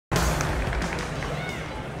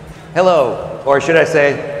Hello, or should I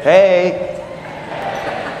say, hey.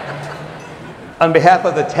 On behalf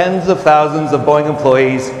of the tens of thousands of Boeing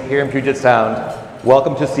employees here in Puget Sound,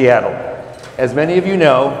 welcome to Seattle. As many of you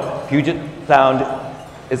know, Puget Sound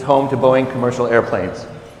is home to Boeing commercial airplanes.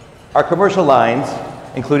 Our commercial lines,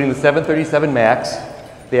 including the 737 MAX,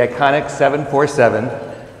 the iconic 747,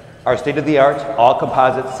 our state-of-the-art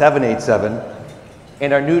all-composite 787,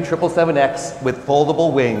 and our new 777X with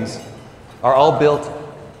foldable wings, are all built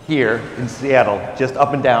here in Seattle, just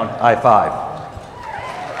up and down I-5.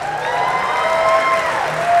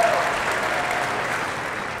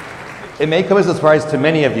 It may come as a surprise to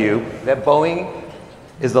many of you that Boeing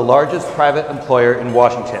is the largest private employer in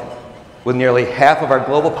Washington, with nearly half of our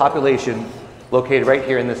global population located right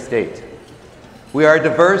here in this state. We are a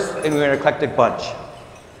diverse and we are an eclectic bunch.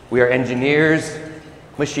 We are engineers,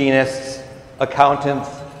 machinists, accountants,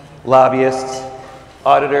 lobbyists,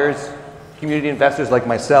 auditors, community investors like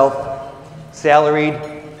myself, salaried,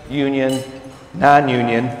 union,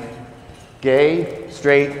 non-union, gay,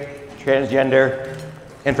 straight, transgender,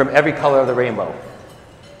 and from every color of the rainbow.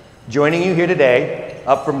 Joining you here today,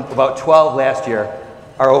 up from about 12 last year,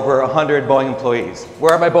 are over 100 Boeing employees.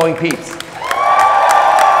 Where are my Boeing peeps?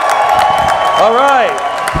 All right.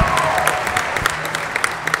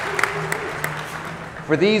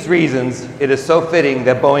 For these reasons, it is so fitting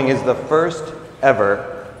that Boeing is the first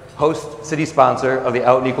ever host city sponsor of the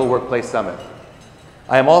Out and Equal Workplace Summit.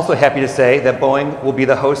 I am also happy to say that Boeing will be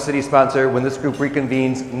the host city sponsor when this group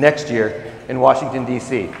reconvenes next year in Washington,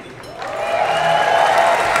 D.C.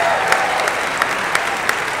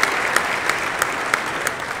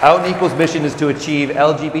 Out and Equal's mission is to achieve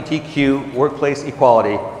LGBTQ workplace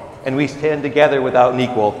equality, and we stand together with Out and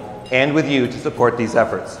Equal and with you to support these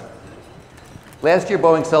efforts. Last year,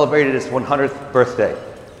 Boeing celebrated its 100th birthday.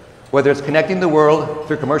 Whether it's connecting the world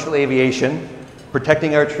through commercial aviation,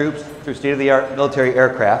 protecting our troops through state-of-the-art military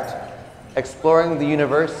aircraft, exploring the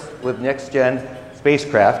universe with next-gen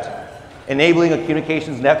spacecraft, enabling a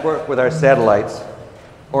communications network with our satellites,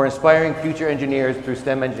 or inspiring future engineers through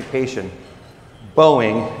STEM education,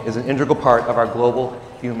 Boeing is an integral part of our global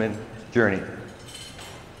human journey.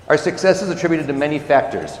 Our success is attributed to many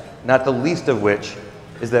factors, not the least of which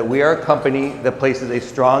is that we are a company that places a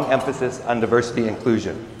strong emphasis on diversity and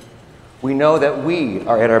inclusion. We know that we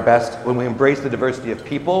are at our best when we embrace the diversity of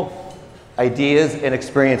people, ideas, and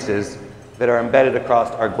experiences that are embedded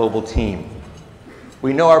across our global team.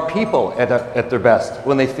 We know our people at their best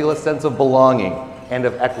when they feel a sense of belonging and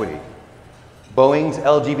of equity. Boeing's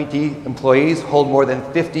LGBT employees hold more than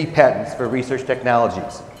 50 patents for research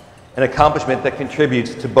technologies, an accomplishment that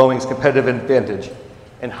contributes to Boeing's competitive advantage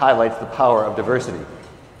and highlights the power of diversity.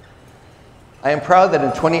 I am proud that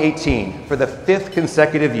in 2018, for the 5th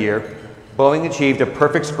consecutive year, Boeing achieved a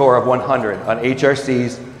perfect score of 100 on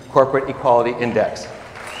HRC's Corporate Equality Index.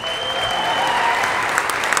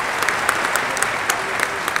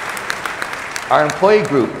 Our employee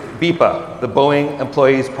group, BEPA, the Boeing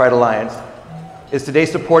Employees Pride Alliance, is today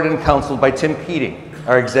supported and counseled by Tim Keating,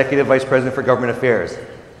 our Executive Vice President for Government Affairs,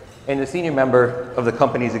 and a senior member of the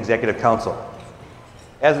company's Executive Council.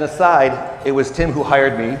 As an aside, it was Tim who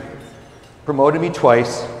hired me, promoted me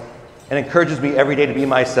twice, and encourages me every day to be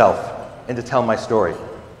myself and to tell my story.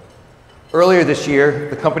 Earlier this year,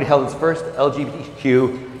 the company held its first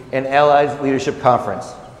LGBTQ and Allies Leadership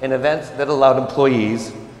Conference, an event that allowed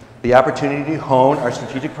employees the opportunity to hone our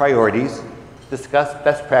strategic priorities, discuss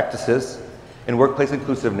best practices in workplace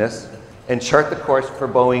inclusiveness, and chart the course for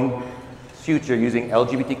Boeing's future using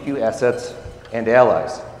LGBTQ assets and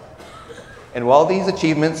allies. And while these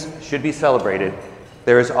achievements should be celebrated,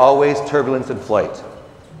 there is always turbulence in flight.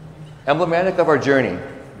 Emblematic of our journey,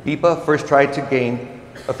 BEPA first tried to gain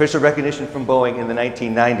official recognition from Boeing in the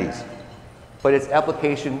 1990s, but its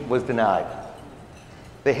application was denied.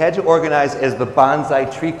 They had to organize as the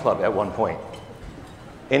Bonsai Tree Club at one point,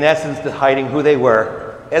 in essence to hiding who they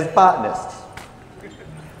were as botanists.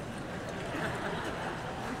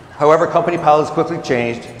 However, company policies quickly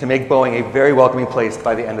changed to make Boeing a very welcoming place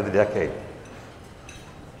by the end of the decade.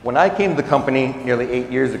 When I came to the company nearly 8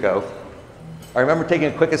 years ago, I remember taking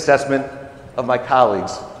a quick assessment of my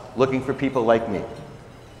colleagues looking for people like me.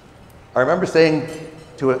 I remember saying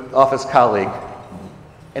to an office colleague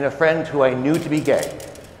and a friend who I knew to be gay,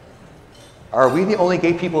 "Are we the only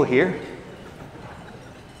gay people here?"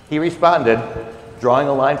 He responded, drawing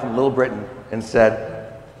a line from Little Britain, and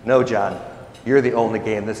said, "No, John, you're the only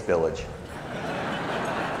gay in this village."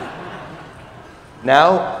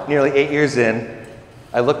 Now, nearly 8 years in,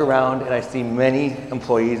 I look around and I see many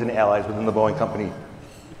employees and allies within the Boeing company.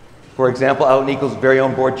 For example, Out and Equal's very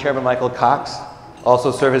own board chairman, Michael Cox,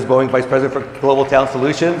 also serves as Boeing Vice President for Global Talent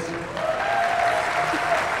Solutions.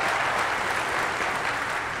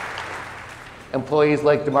 employees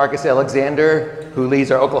like DeMarcus Alexander, who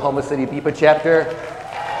leads our Oklahoma City BIPA chapter,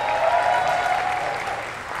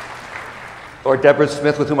 or Deborah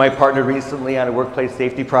Smith, with whom I partnered recently on a workplace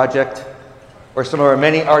safety project, or some of our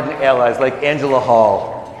many ardent allies like Angela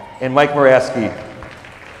Hall and Mike Moraski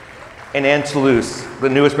and Ann Toulouse, the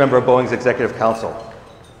newest member of Boeing's Executive Council.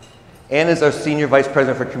 Ann is our Senior Vice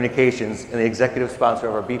President for Communications and the executive sponsor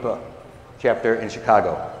of our BIPA chapter in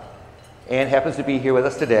Chicago. Ann happens to be here with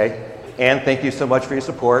us today. Ann, thank you so much for your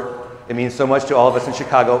support. It means so much to all of us in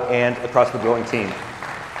Chicago and across the Boeing team.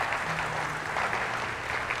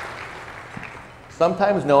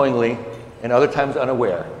 Sometimes knowingly and other times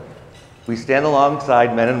unaware, we stand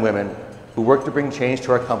alongside men and women who work to bring change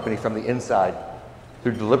to our company from the inside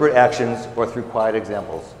through deliberate actions or through quiet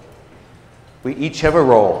examples. We each have a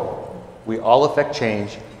role. We all affect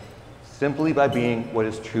change simply by being what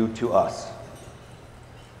is true to us.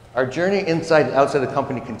 Our journey inside and outside the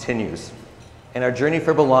company continues, and our journey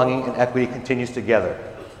for belonging and equity continues together.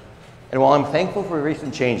 And while I'm thankful for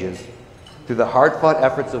recent changes, through the hard-fought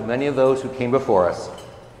efforts of many of those who came before us,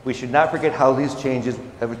 we should not forget how these changes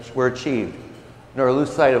were achieved, nor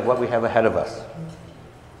lose sight of what we have ahead of us.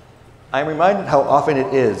 I'm reminded how often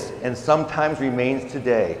it is, and sometimes remains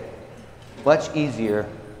today, much easier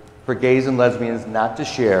for gays and lesbians not to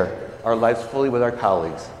share our lives fully with our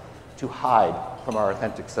colleagues, to hide from our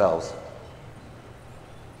authentic selves.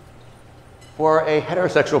 For a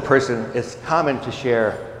heterosexual person, it's common to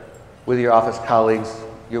share with your office colleagues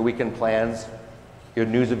your weekend plans, your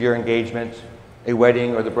news of your engagement, a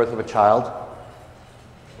wedding or the birth of a child,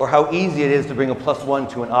 or how easy it is to bring a +1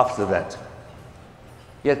 to an office event.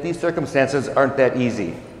 Yet these circumstances aren't that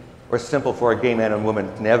easy or simple for a gay man and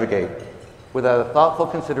woman to navigate without a thoughtful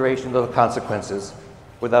consideration of the consequences,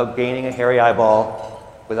 without gaining a hairy eyeball,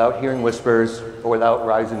 without hearing whispers, or without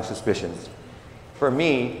rising suspicions. For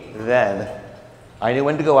me, then, I knew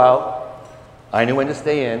when to go out, I knew when to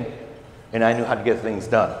stay in, and I knew how to get things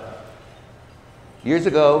done. Years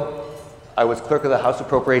ago, I was clerk of the House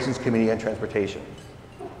Appropriations Committee on Transportation.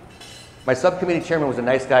 My subcommittee chairman was a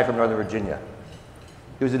nice guy from Northern Virginia.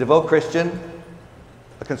 He was a devout Christian,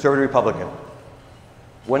 a conservative Republican.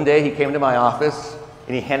 One day he came to my office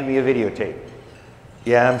and he handed me a videotape.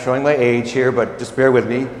 Yeah, I'm showing my age here, but just bear with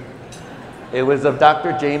me. It was of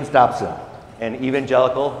Dr. James Dobson, an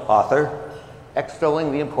evangelical author,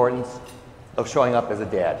 extolling the importance of showing up as a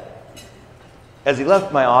dad. As he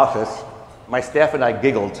left my office, my staff and I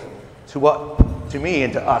giggled to what, to me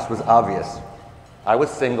and to us, was obvious. I was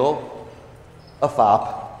single, a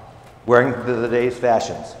fop, wearing the day's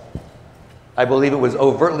fashions. I believe it was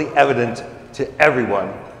overtly evident to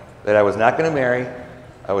everyone that I was not going to marry,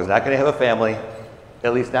 I was not going to have a family,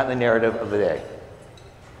 at least not in the narrative of the day.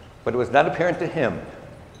 But it was not apparent to him,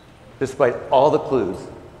 despite all the clues.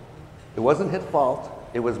 It wasn't his fault,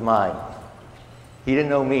 it was mine. He didn't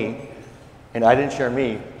know me, and I didn't share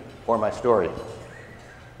me or my story.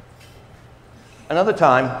 Another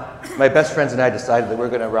time, my best friends and I decided that we were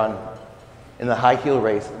going to run in the high heel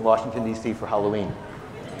race in Washington, D.C. for Halloween.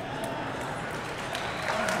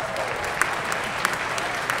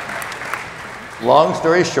 Long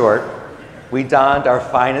story short, we donned our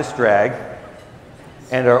finest drag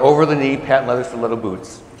and our over-the-knee patent leather stiletto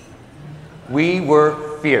boots. We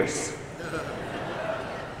were fierce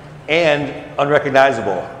and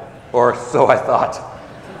unrecognizable, or so I thought.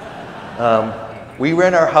 We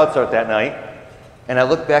ran our house out that night, and I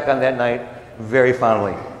look back on that night very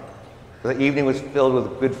fondly. The evening was filled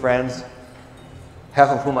with good friends, half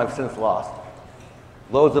of whom I've since lost,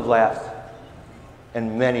 loads of laughs,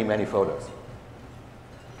 and many, many photos.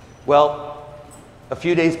 Well, a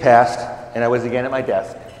few days passed, and I was again at my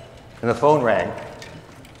desk, and the phone rang,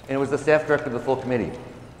 and it was the staff director of the full committee.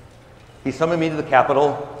 He summoned me to the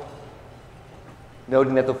Capitol,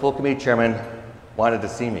 noting that the full committee chairman wanted to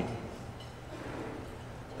see me.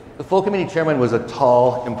 The full committee chairman was a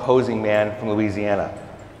tall, imposing man from Louisiana.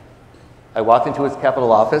 I walked into his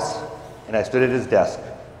Capitol office, and I stood at his desk,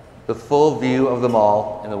 the full view of the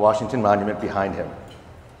mall and the Washington Monument behind him.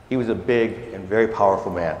 He was a big and very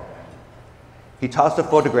powerful man. He tossed a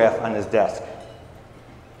photograph on his desk,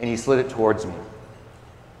 and he slid it towards me.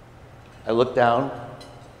 I looked down.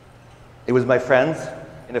 It was my friends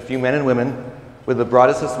and a few men and women with the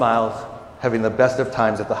broadest of smiles, having the best of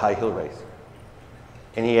times at the high heel race.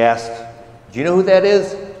 And he asked, "Do you know who that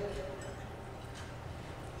is?"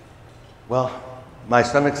 Well, my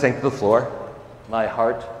stomach sank to the floor. My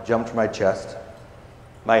heart jumped from my chest.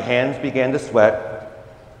 My hands began to sweat.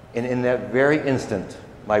 And in that very instant,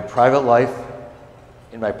 my private life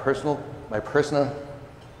and my public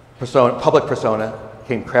persona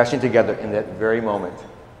came crashing together in that very moment.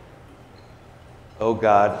 Oh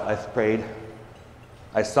God, I prayed.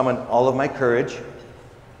 I summoned all of my courage,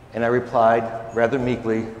 and I replied rather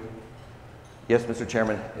meekly, yes, Mr.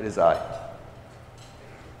 Chairman, it is I.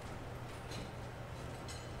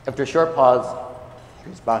 After a short pause,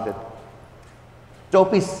 he responded,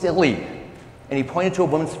 don't be silly. And he pointed to a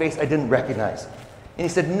woman's face I didn't recognize. And he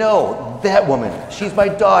said, no, that woman, she's my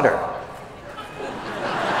daughter.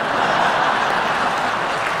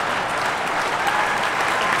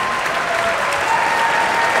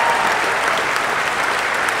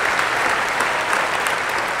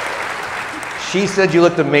 She said you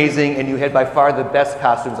looked amazing and you had by far the best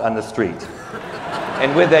costumes on the street.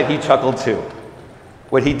 And with that, he chuckled too.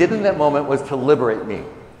 What he did in that moment was to liberate me.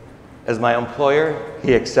 As my employer,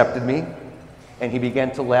 he accepted me, and he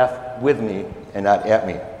began to laugh with me and not at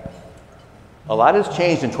me. A lot has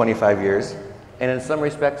changed in 25 years, and in some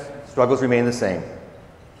respects, struggles remain the same.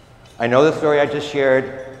 I know the story I just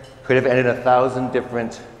shared could have ended 1,000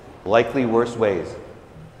 different, likely worse ways.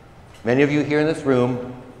 Many of you here in this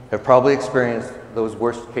room have probably experienced those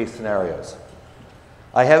worst-case scenarios.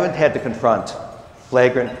 I haven't had to confront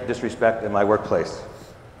flagrant disrespect in my workplace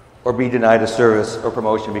or be denied a service or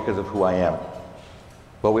promotion because of who I am.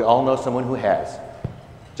 But we all know someone who has.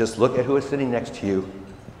 Just look at who is sitting next to you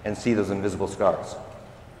and see those invisible scars.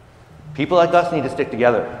 People like us need to stick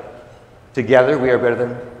together. Together we are better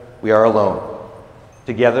than we are alone.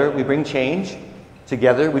 Together we bring change.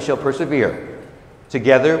 Together we shall persevere.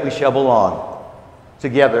 Together we shall belong.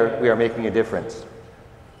 Together, we are making a difference.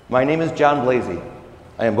 My name is John Blazey.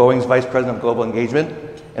 I am Boeing's Vice President of Global Engagement,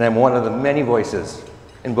 and I'm one of the many voices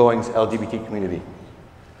in Boeing's LGBT community.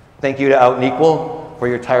 Thank you to Out and Equal for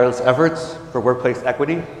your tireless efforts for workplace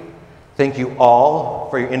equity. Thank you all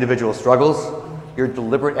for your individual struggles, your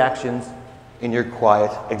deliberate actions, and your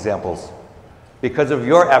quiet examples. Because of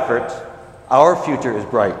your effort, our future is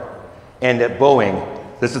bright. And at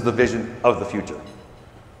Boeing, this is the vision of the future.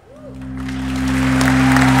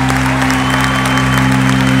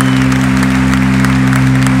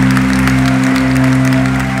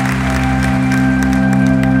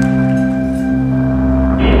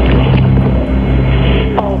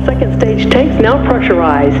 Tanks now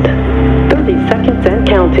pressurized. 30 seconds and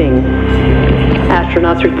counting.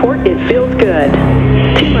 Astronauts report it feels good.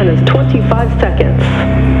 T-minus 25 seconds.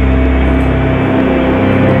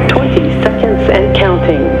 20 seconds and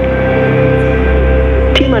counting.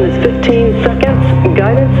 T-minus 15 seconds.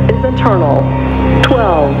 Guidance is internal.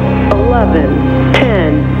 12, 11,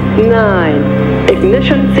 10, 9.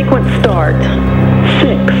 Ignition sequence start.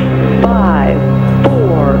 6, 5,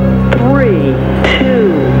 4, 3,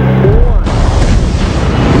 2,